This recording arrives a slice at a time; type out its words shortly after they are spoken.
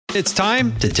It's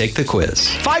time to take the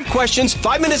quiz. 5 questions,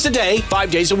 5 minutes a day,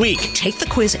 5 days a week. Take the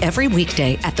quiz every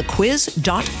weekday at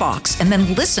thequiz.fox and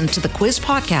then listen to the quiz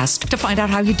podcast to find out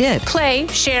how you did. Play,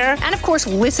 share, and of course,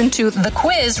 listen to the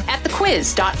quiz at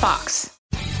thequiz.fox.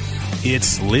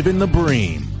 It's Livin' the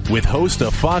Bream with host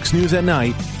of Fox News at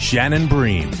Night, Shannon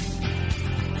Bream.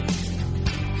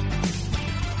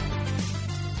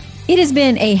 It has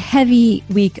been a heavy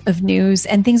week of news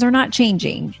and things are not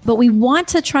changing, but we want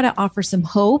to try to offer some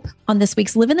hope on this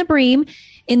week's Livin' the Bream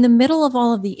in the middle of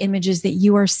all of the images that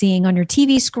you are seeing on your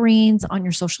TV screens, on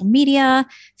your social media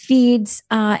feeds.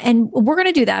 And we're going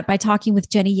to do that by talking with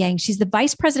Jenny Yang. She's the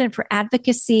Vice President for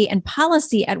Advocacy and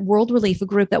Policy at World Relief, a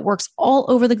group that works all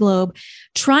over the globe,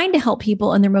 trying to help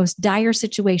people in their most dire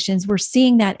situations. We're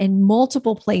seeing that in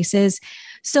multiple places.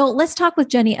 So let's talk with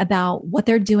Jenny about what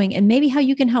they're doing and maybe how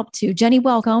you can help too. Jenny,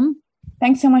 welcome.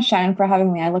 Thanks so much, Shannon, for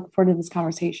having me. I look forward to this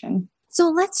conversation. So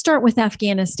let's start with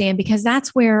Afghanistan, because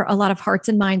that's where a lot of hearts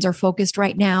and minds are focused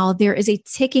right now. There is a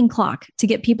ticking clock to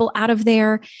get people out of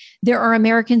there. There are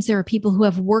Americans, there are people who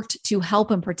have worked to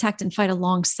help and protect and fight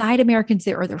alongside Americans.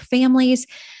 There are their families.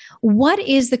 What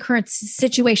is the current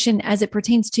situation as it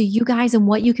pertains to you guys and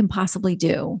what you can possibly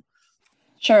do?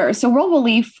 Sure. So World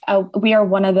Relief, we are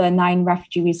one of the 9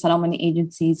 refugee resettlement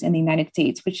agencies in the United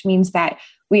States, which means that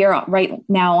we are right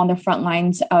now on the front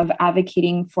lines of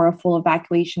advocating for a full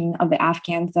evacuation of the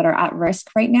Afghans that are at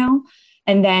risk right now.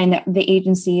 And then the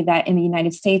agency that in the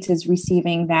United States is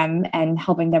receiving them and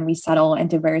helping them resettle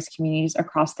into various communities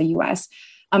across the U.S.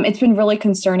 It's been really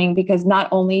concerning because not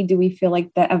only do we feel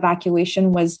like the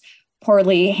evacuation was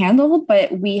poorly handled,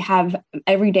 but we have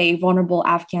everyday vulnerable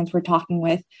Afghans we're talking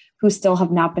with who still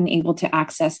have not been able to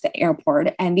access the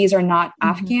airport. And these are not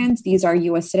Afghans, these are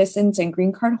US citizens and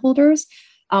green card holders.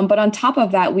 But on top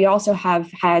of that, we also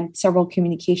have had several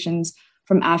communications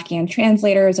from Afghan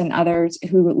translators and others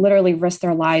who literally risked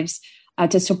their lives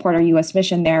to support our US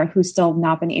mission there, who still have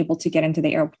not been able to get into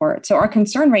the airport. So our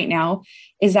concern right now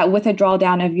is that with a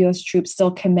drawdown of US troops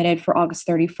still committed for August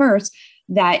 31st,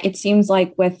 that it seems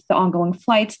like with the ongoing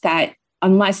flights that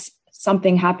unless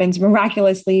something happens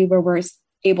miraculously where we're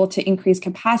able to increase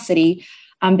capacity,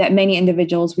 that many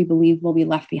individuals we believe will be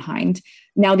left behind.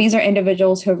 Now, these are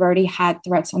individuals who have already had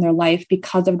threats on their life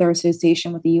because of their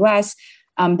association with the U.S.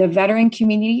 The veteran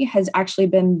community has actually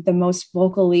been the most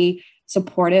vocally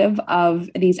supportive of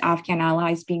these Afghan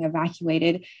allies being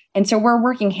evacuated. And so we're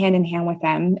working hand in hand with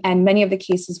them. And many of the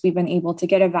cases we've been able to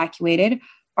get evacuated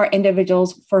are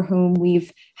individuals for whom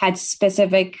we've had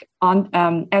specific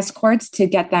escorts to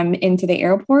get them into the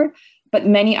airport. But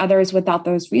many others without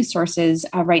those resources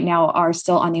right now are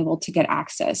still unable to get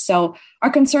access. So our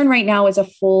concern right now is a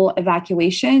full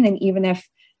evacuation. And even if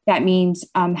that means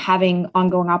having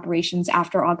ongoing operations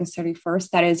after August 31st,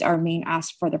 that is our main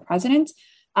ask for the president.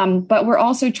 But we're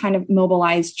also trying to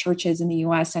mobilize churches in the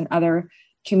US and other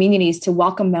communities to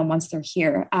welcome them once they're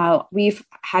here. We've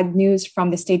had news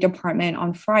from the State Department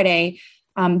on Friday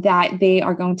that they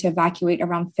are going to evacuate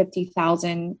around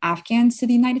 50,000 Afghans to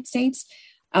the United States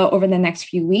over the next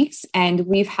few weeks. And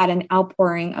we've had an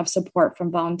outpouring of support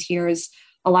from volunteers,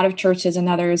 a lot of churches and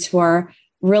others who are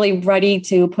really ready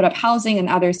to put up housing and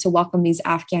others to welcome these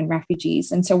Afghan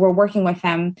refugees. And so we're working with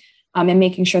them and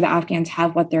making sure the Afghans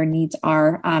have what their needs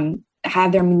are,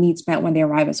 have their needs met when they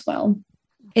arrive as well.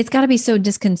 It's got to be so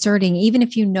disconcerting, even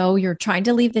if you know you're trying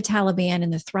to leave the Taliban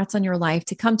and the threats on your life,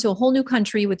 to come to a whole new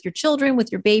country with your children,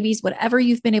 with your babies, whatever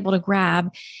you've been able to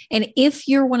grab. And if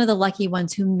you're one of the lucky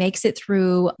ones who makes it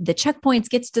through the checkpoints,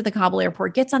 gets to the Kabul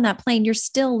airport, gets on that plane, you're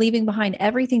still leaving behind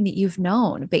everything that you've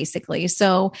known, basically.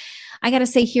 So I got to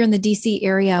say, here in the DC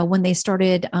area, when they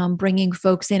started bringing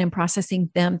folks in and processing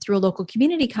them through a local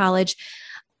community college,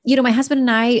 you know, my husband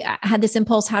and I had this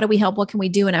impulse, how do we help? What can we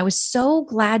do? And I was so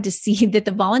glad to see that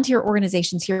the volunteer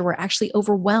organizations here were actually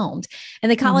overwhelmed.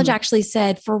 And the college actually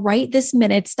said, for right this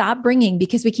minute, stop bringing,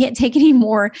 because we can't take any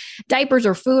more diapers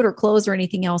or food or clothes or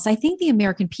anything else. I think the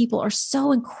American people are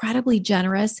so incredibly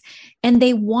generous and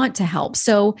they want to help.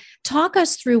 So talk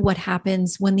us through what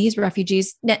happens when these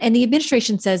refugees, and the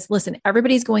administration says, listen,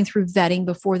 everybody's going through vetting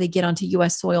before they get onto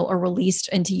U.S. soil or released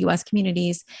into U.S.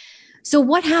 communities. So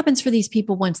what happens for these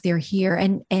people once they're here,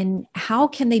 and how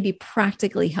can they be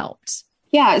practically helped?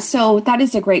 Yeah, so that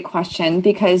is a great question,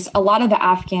 because a lot of the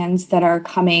Afghans that are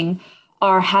coming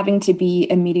are having to be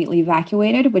immediately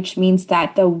evacuated, which means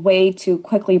that the way to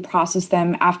quickly process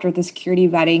them after the security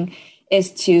vetting is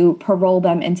to parole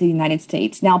them into the United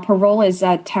States. Now, parole is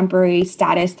a temporary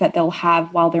status that they'll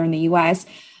have while they're in the U.S.,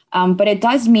 but it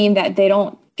does mean that they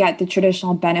don't get the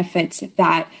traditional benefits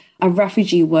that a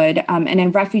refugee would. And a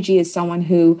refugee is someone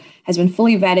who has been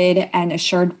fully vetted and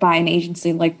assured by an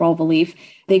agency like World Relief.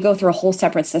 They go through a whole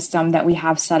separate system that we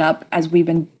have set up as we've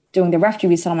been doing the refugee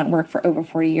resettlement work for over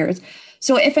 40 years.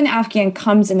 So if an Afghan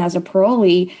comes in as a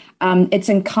parolee, it's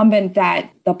incumbent that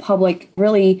the public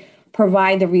really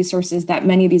provide the resources that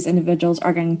many of these individuals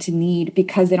are going to need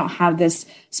because they don't have this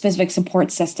specific support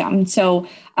system. So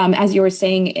as you were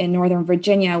saying, in Northern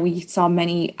Virginia, we saw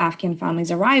many Afghan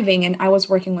families arriving, and I was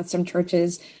working with some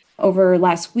churches over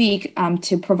last week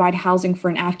to provide housing for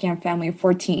an Afghan family of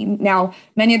 14. Now,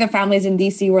 many of the families in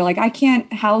DC were like, I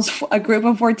can't house a group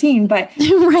of 14, but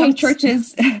right.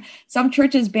 some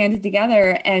churches banded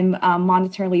together and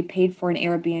monetarily paid for an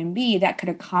Airbnb that could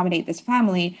accommodate this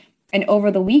family. And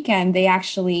over the weekend, they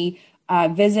actually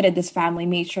visited this family,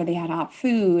 made sure they had hot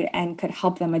food and could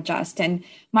help them adjust. And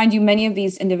mind you, many of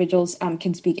these individuals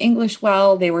can speak English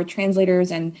well. They were translators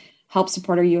and help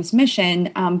support our U.S.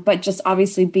 mission. But just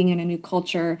obviously being in a new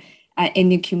culture in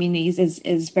new communities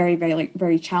is very, very,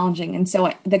 very challenging. And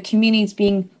so the communities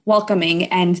being welcoming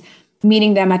and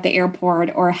meeting them at the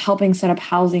airport or helping set up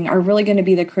housing are really going to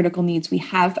be the critical needs we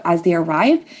have as they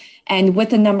arrive. And with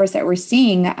the numbers that we're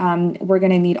seeing, we're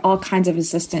going to need all kinds of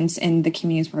assistance in the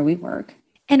communities where we work.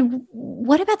 And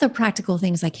what about the practical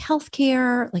things like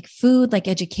healthcare, like food, like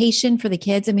education for the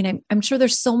kids? I mean, I'm sure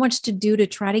there's so much to do to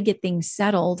try to get things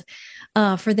settled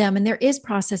for them. And there is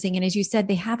processing. And as you said,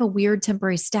 they have a weird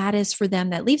temporary status for them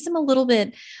that leaves them a little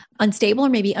bit unstable or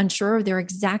maybe unsure of their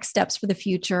exact steps for the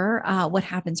future, what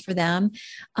happens for them.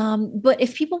 But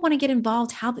if people want to get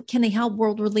involved, how can they help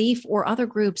World Relief or other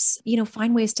groups,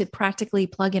 find ways to practically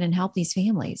plug in and help these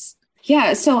families?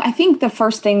 Yeah, so I think the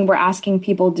first thing we're asking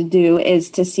people to do is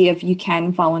to see if you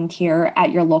can volunteer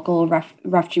at your local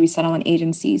refugee resettlement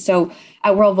agency. So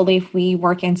at World Relief, we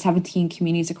work in 17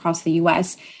 communities across the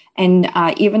U.S. And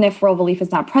even if World Relief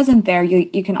is not present there,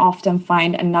 you can often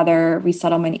find another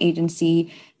resettlement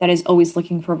agency that is always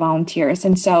looking for volunteers.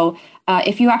 And so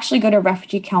if you actually go to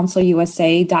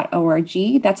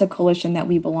refugeecouncilusa.org, that's a coalition that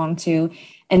we belong to.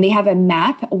 And they have a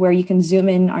map where you can zoom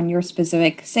in on your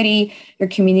specific city, your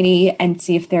community, and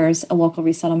see if there's a local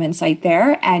resettlement site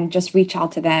there and just reach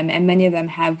out to them. And many of them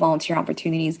have volunteer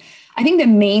opportunities. I think the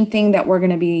main thing that we're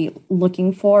going to be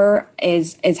looking for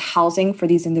is housing for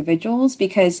these individuals,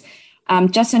 because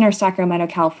just in our Sacramento,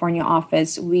 California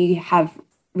office, we have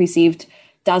received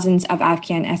dozens of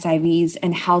Afghan SIVs,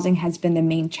 and housing has been the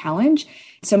main challenge.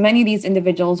 So many of these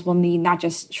individuals will need not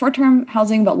just short-term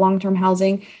housing, but long-term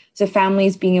housing. So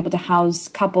families being able to house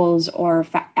couples or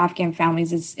Afghan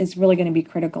families is really going to be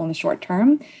critical in the short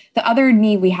term. The other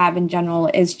need we have in general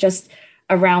is just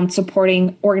around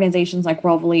supporting organizations like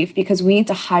World Relief, because we need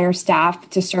to hire staff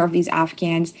to serve these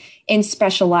Afghans in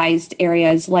specialized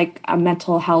areas like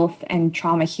mental health and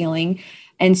trauma healing.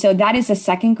 And so that is the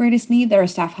second greatest need that our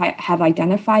staff have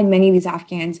identified. Many of these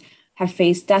Afghans have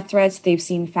faced death threats. They've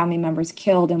seen family members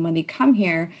killed. And when they come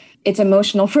here, it's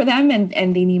emotional for them and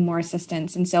they need more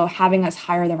assistance. And so having us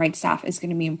hire the right staff is going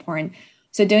to be important.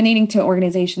 So donating to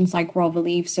organizations like World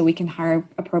Relief so we can hire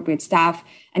appropriate staff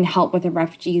and help with the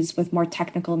refugees with more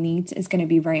technical needs is going to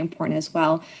be very important as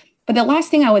well. But the last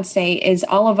thing I would say is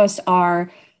all of us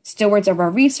are stewards of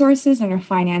our resources and our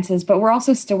finances, but we're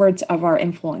also stewards of our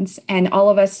influence. And all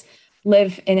of us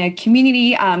live in a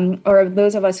community, or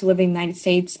those of us who live in the United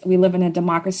States, we live in a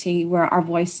democracy where our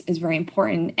voice is very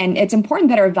important. And it's important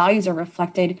that our values are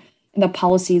reflected in the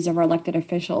policies of our elected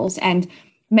officials. And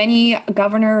many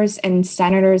governors and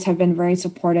senators have been very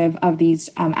supportive of these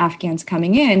Afghans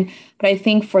coming in. But I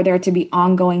think for there to be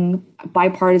ongoing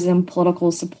bipartisan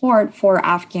political support for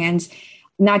Afghans,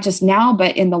 not just now,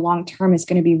 but in the long term, is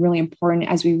going to be really important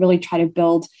as we really try to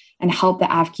build and help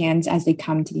the Afghans as they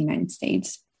come to the United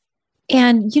States.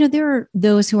 And, there are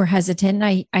those who are hesitant.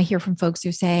 And I hear from folks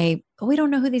who say, we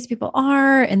don't know who these people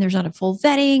are, and there's not a full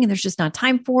vetting, and there's just not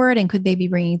time for it. And could they be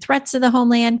bringing threats to the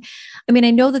homeland? I mean,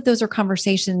 I know that those are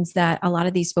conversations that a lot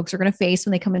of these folks are going to face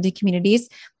when they come into communities.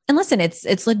 And listen,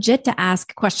 it's legit to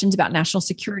ask questions about national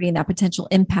security and that potential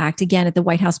impact. Again, at the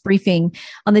White House briefing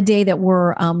on the day that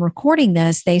we're recording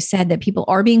this, they said that people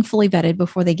are being fully vetted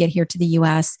before they get here to the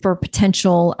U.S. for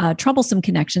potential troublesome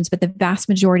connections, but the vast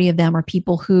majority of them are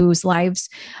people whose lives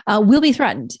will be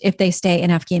threatened if they stay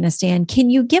in Afghanistan. Can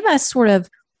you give us sort of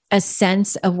a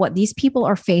sense of what these people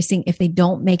are facing if they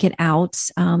don't make it out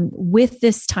with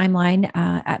this timeline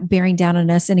bearing down on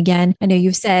us? And again, I know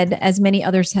you've said, as many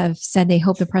others have said, they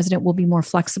hope the president will be more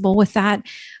flexible with that.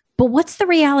 But what's the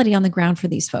reality on the ground for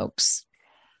these folks?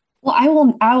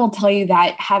 Well, I will tell you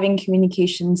that having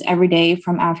communications every day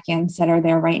from Afghans that are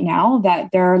there right now,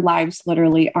 that their lives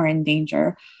literally are in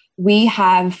danger. we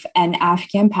have an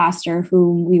Afghan pastor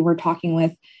whom we were talking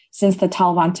with since the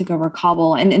Taliban took over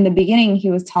Kabul. And in the beginning, he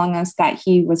was telling us that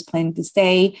he was planning to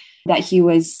stay, that he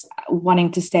was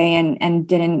wanting to stay and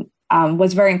didn't,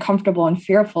 was very uncomfortable and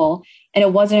fearful. And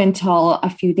it wasn't until a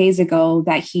few days ago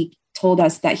that he told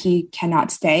us that he cannot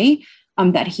stay,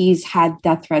 that he's had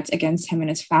death threats against him and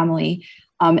his family.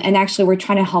 And actually, we're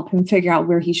trying to help him figure out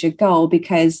where he should go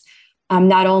because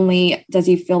not only does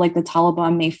he feel like the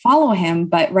Taliban may follow him,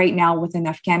 but right now within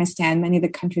Afghanistan, many of the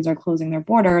countries are closing their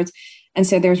borders. And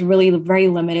so there's really very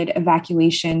limited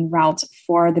evacuation routes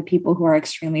for the people who are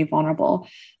extremely vulnerable.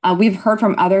 We've heard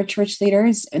from other church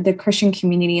leaders. The Christian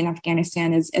community in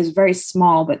Afghanistan is very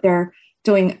small, but they're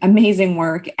doing amazing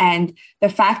work. And the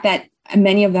fact that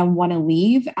many of them want to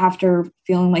leave after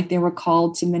feeling like they were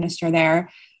called to minister there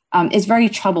is very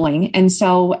troubling. And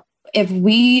so if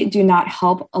we do not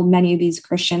help many of these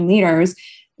Christian leaders,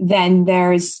 then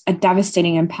there's a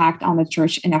devastating impact on the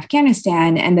church in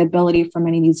Afghanistan and the ability for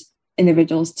many of these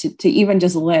individuals to even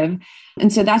just live.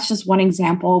 And so that's just one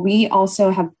example. We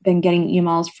also have been getting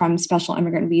emails from special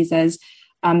immigrant visas.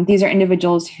 These are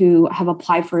individuals who have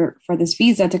applied for this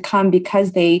visa to come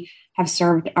because they have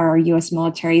served our U.S.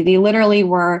 military. They literally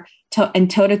were in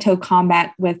toe-to-toe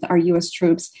combat with our U.S.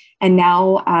 troops. And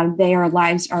now their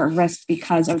lives are at risk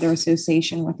because of their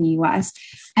association with the U.S.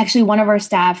 Actually, one of our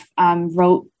staff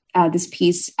wrote this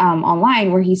piece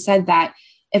online where he said that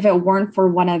if it weren't for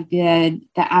one of the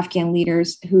Afghan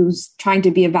leaders who's trying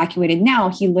to be evacuated now,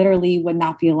 he literally would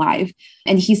not be alive.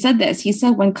 And he said this, he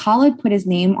said, when Khalid put his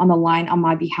name on the line on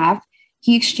my behalf,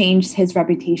 he exchanged his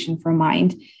reputation for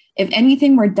mine. If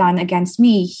anything were done against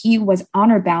me, he was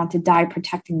honor bound to die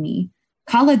protecting me.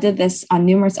 Khalid did this on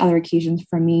numerous other occasions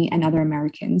for me and other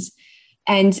Americans.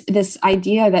 And this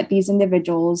idea that these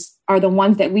individuals are the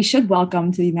ones that we should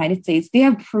welcome to the United States, they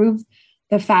have proved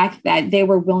the fact that they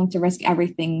were willing to risk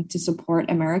everything to support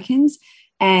Americans.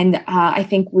 And I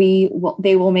think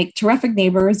they will make terrific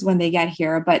neighbors when they get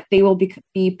here, but they will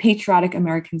be patriotic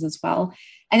Americans as well.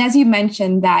 And as you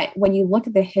mentioned, that when you look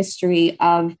at the history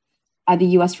of the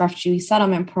U.S. refugee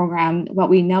settlement program, what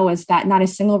we know is that not a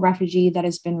single refugee that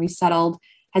has been resettled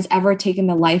has ever taken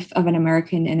the life of an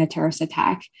American in a terrorist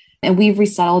attack. And we've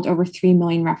resettled over 3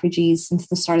 million refugees since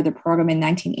the start of the program in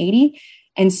 1980.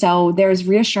 And so there's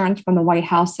reassurance from the White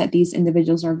House that these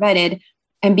individuals are vetted.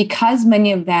 And because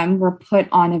many of them were put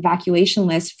on evacuation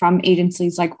lists from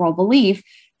agencies like World Relief,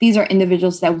 these are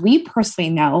individuals that we personally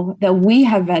know, that we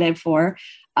have vetted for,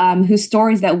 whose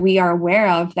stories that we are aware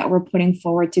of that we're putting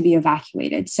forward to be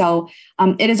evacuated. So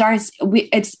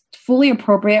it's fully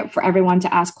appropriate for everyone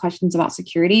to ask questions about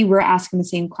security. We're asking the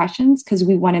same questions because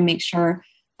we want to make sure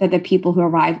that the people who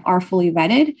arrive are fully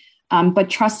vetted, but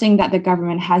trusting that the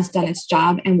government has done its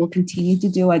job and will continue to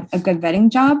do a good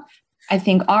vetting job. I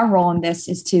think our role in this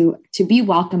is to be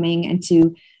welcoming and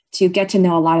to get to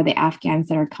know a lot of the Afghans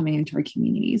that are coming into our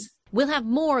communities. We'll have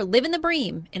more Live in the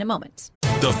Bream in a moment.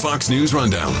 The Fox News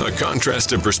Rundown, a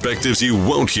contrast of perspectives you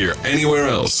won't hear anywhere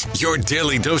else. Your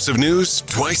daily dose of news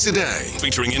twice a day,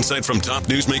 featuring insight from top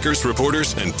newsmakers,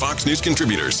 reporters, and Fox News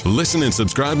contributors. Listen and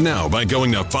subscribe now by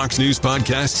going to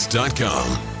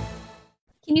foxnewspodcasts.com.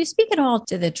 Can you speak at all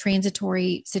to the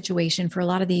transitory situation for a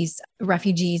lot of these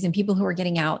refugees and people who are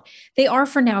getting out? They are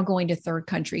for now going to third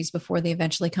countries before they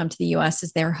eventually come to the U.S.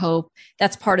 is their hope.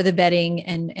 That's part of the vetting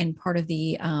and part of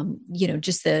the,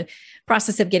 just the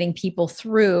process of getting people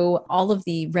through all of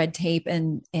the red tape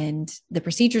and the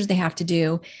procedures they have to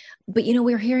do. But,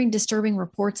 we're hearing disturbing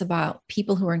reports about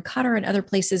people who are in Qatar and other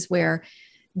places where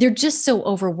they're just so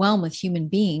overwhelmed with human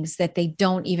beings that they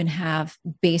don't even have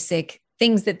basic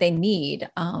things that they need,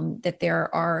 that there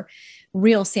are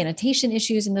real sanitation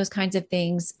issues and those kinds of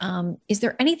things. Is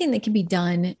there anything that can be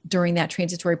done during that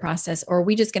transitory process? Or are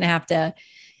we just going to have to,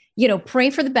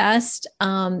 pray for the best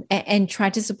and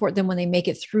try to support them when they make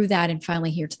it through that and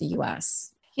finally here to the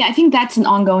U.S.? Yeah, I think that's an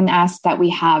ongoing ask that we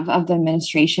have of the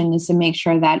administration is to make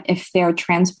sure that if they're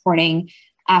transporting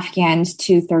Afghans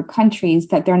to third countries,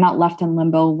 that they're not left in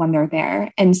limbo when they're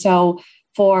there. And so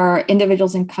for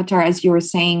individuals in Qatar, as you were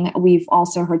saying, we've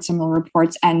also heard similar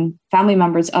reports and family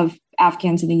members of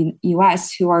Afghans in the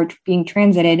U.S. who are being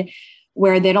transited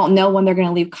where they don't know when they're going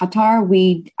to leave Qatar.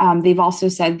 They've also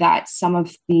said that some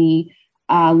of the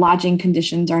lodging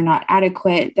conditions are not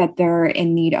adequate, that they're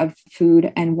in need of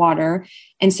food and water.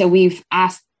 And so we've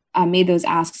made those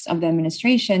asks of the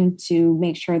administration to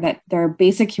make sure that their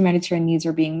basic humanitarian needs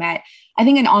are being met. I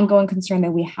think an ongoing concern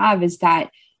that we have is that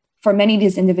for many of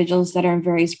these individuals that are in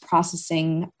various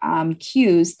processing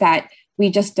queues, that we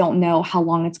just don't know how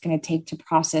long it's going to take to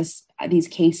process these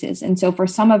cases. And so for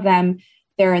some of them,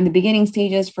 they're in the beginning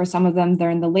stages. For some of them,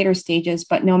 they're in the later stages.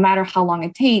 But no matter how long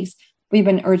it takes, we've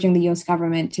been urging the U.S.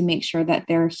 government to make sure that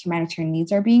their humanitarian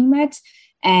needs are being met.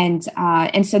 And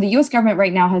so the U.S. government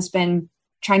right now has been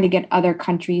trying to get other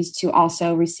countries to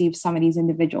also receive some of these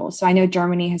individuals. So I know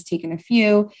Germany has taken a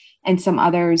few, and some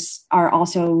others are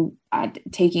also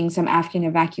taking some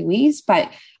Afghan evacuees.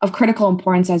 But of critical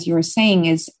importance, as you were saying,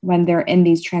 is when they're in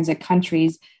these transit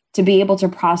countries, to be able to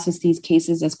process these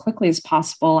cases as quickly as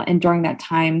possible. And during that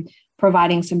time,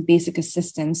 providing some basic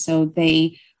assistance so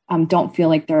they don't feel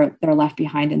like they're left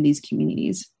behind in these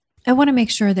communities. I want to make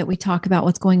sure that we talk about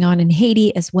what's going on in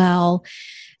Haiti as well.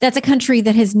 That's a country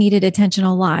that has needed attention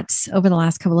a lot over the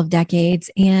last couple of decades,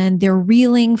 and they're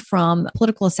reeling from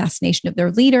political assassination of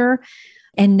their leader,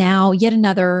 and now yet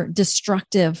another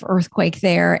destructive earthquake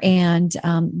there. And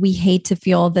we hate to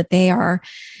feel that they are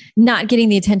not getting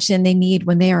the attention they need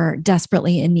when they are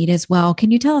desperately in need as well.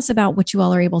 Can you tell us about what you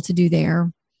all are able to do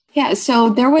there? Yeah, so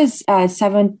there was a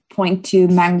 7.2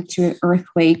 magnitude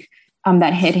earthquake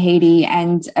that hit Haiti.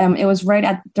 And it was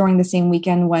during the same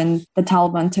weekend when the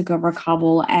Taliban took over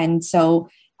Kabul. And so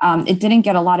it didn't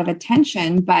get a lot of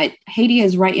attention, but Haiti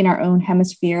is right in our own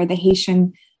hemisphere. The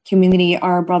Haitian community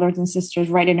are brothers and sisters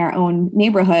right in our own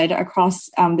neighborhood across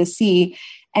the sea.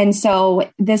 And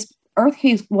so this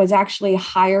earthquake was actually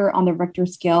higher on the Richter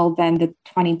scale than the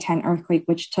 2010 earthquake,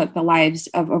 which took the lives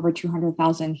of over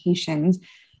 200,000 Haitians.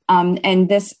 And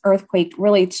this earthquake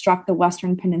really struck the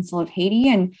western peninsula of Haiti.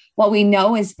 And what we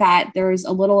know is that there's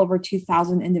a little over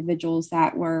 2,000 individuals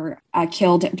that were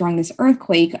killed during this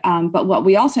earthquake. But what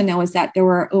we also know is that there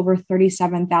were over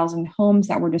 37,000 homes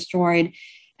that were destroyed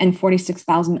and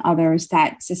 46,000 others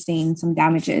that sustained some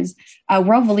damages.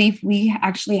 World Relief, we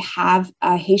actually have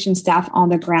Haitian staff on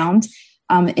the ground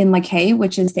in Lakay,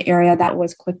 which is the area that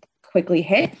was quickly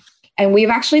hit. And we've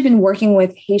actually been working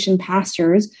with Haitian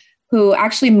pastors who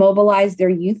actually mobilized their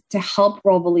youth to help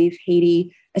World Relief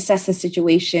Haiti assess the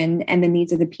situation and the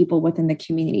needs of the people within the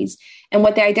communities. And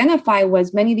what they identified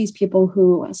was many of these people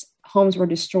whose homes were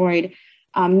destroyed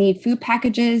need food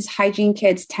packages, hygiene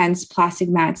kits, tents, plastic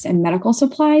mats, and medical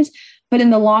supplies. But in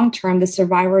the long term, the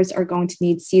survivors are going to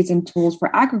need seeds and tools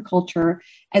for agriculture,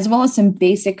 as well as some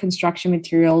basic construction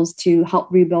materials to help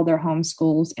rebuild their homes,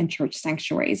 schools, and church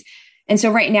sanctuaries. And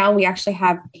so right now, we actually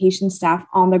have Haitian staff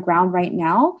on the ground right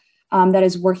now that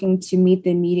is working to meet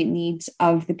the immediate needs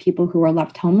of the people who are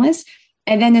left homeless.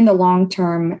 And then in the long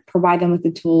term, provide them with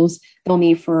the tools they'll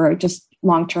need for just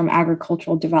long-term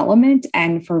agricultural development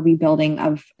and for rebuilding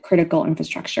of critical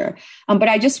infrastructure. But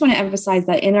I just want to emphasize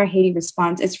that in our Haiti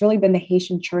response, it's really been the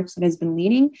Haitian church that has been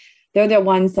leading. They're the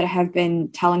ones that have been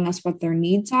telling us what their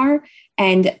needs are.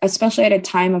 And especially at a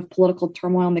time of political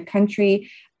turmoil in the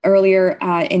country, earlier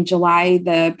in July,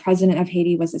 the president of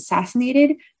Haiti was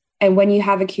assassinated. And when you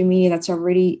have a community that's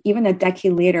already, even a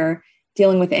decade later,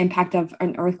 dealing with the impact of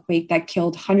an earthquake that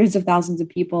killed hundreds of thousands of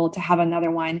people, to have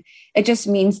another one, it just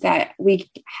means that we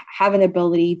have an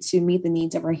ability to meet the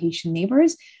needs of our Haitian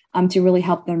neighbors, to really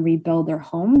help them rebuild their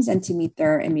homes and to meet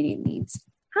their immediate needs.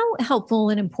 How helpful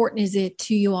and important is it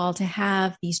to you all to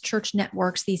have these church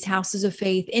networks, these houses of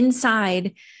faith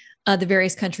inside the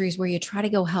various countries where you try to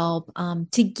go help,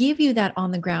 to give you that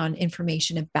on the ground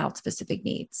information about specific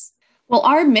needs? Well,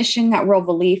 our mission at World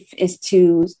Relief is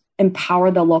to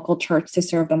empower the local church to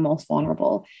serve the most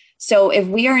vulnerable. So if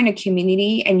we are in a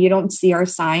community and you don't see our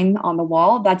sign on the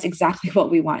wall, that's exactly what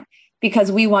we want,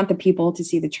 because we want the people to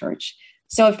see the church.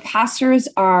 So if pastors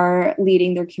are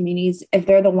leading their communities, if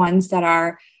they're the ones that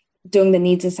are doing the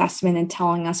needs assessment and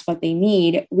telling us what they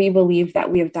need, we believe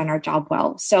that we have done our job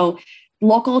well. So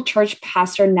local church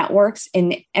pastor networks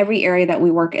in every area that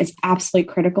we work is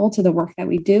absolutely critical to the work that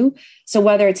we do. So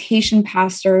whether it's Haitian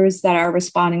pastors that are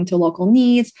responding to local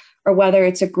needs, or whether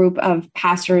it's a group of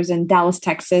pastors in Dallas,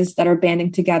 Texas that are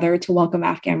banding together to welcome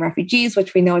Afghan refugees,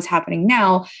 which we know is happening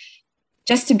now,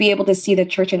 just to be able to see the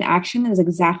church in action is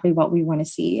exactly what we want to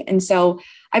see. And so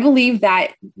I believe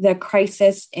that the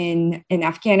crisis in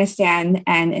Afghanistan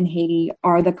and in Haiti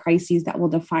are the crises that will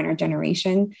define our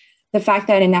generation. The fact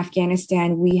that in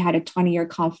Afghanistan, we had a 20-year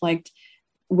conflict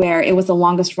where it was the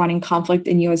longest running conflict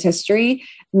in U.S. history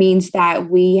means that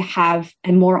we have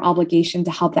a more obligation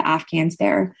to help the Afghans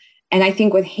there. And I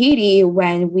think with Haiti,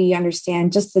 when we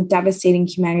understand just the devastating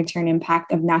humanitarian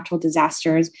impact of natural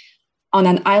disasters on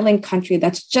an island country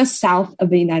that's just south of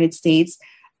the United States,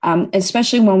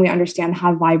 especially when we understand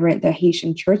how vibrant the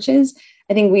Haitian church is,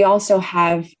 I think we also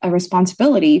have a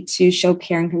responsibility to show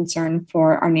care and concern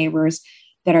for our neighbors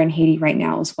that are in Haiti right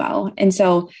now as well. And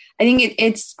so I think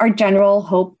it's our general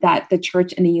hope that the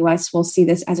church in the U.S. will see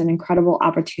this as an incredible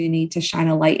opportunity to shine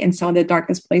a light in some of the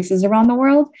darkest places around the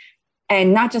world,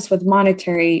 and not just with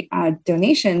monetary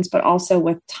donations, but also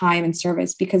with time and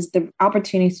service, because the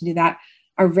opportunities to do that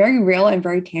are very real and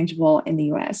very tangible in the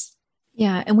U.S.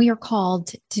 Yeah. And we are called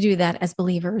to do that as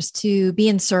believers, to be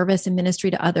in service and ministry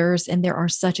to others. And there are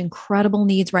such incredible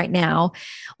needs right now.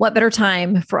 What better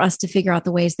time for us to figure out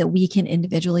the ways that we can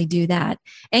individually do that,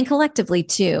 and collectively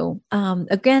too.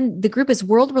 Again, the group is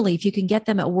World Relief. You can get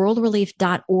them at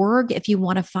worldrelief.org if you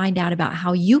want to find out about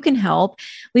how you can help.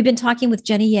 We've been talking with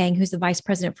Jenny Yang, who's the Vice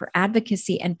President for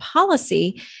Advocacy and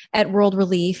Policy at World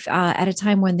Relief, at a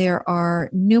time when there are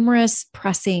numerous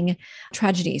pressing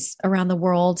tragedies around the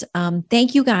world.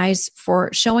 Thank you guys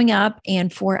for showing up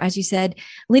and for, as you said,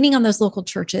 leaning on those local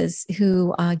churches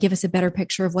who give us a better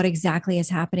picture of what exactly is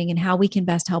happening and how we can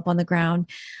best help on the ground.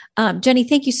 Jenny,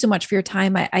 thank you so much for your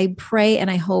time. I pray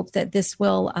and I hope that this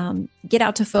will get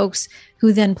out to folks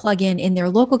who then plug in their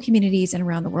local communities and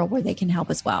around the world where they can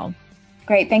help as well.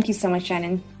 Great. Thank you so much,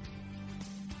 Shannon.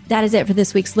 That is it for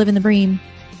this week's Live in the Bream.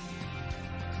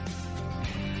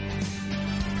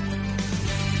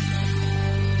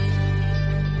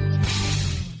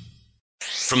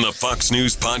 From the Fox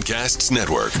News Podcasts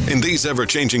Network. In these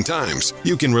ever-changing times,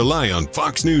 you can rely on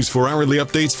Fox News for hourly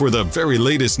updates for the very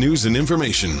latest news and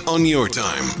information on your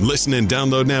time. Listen and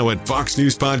download now at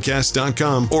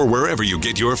foxnewspodcast.com or wherever you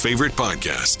get your favorite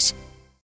podcasts.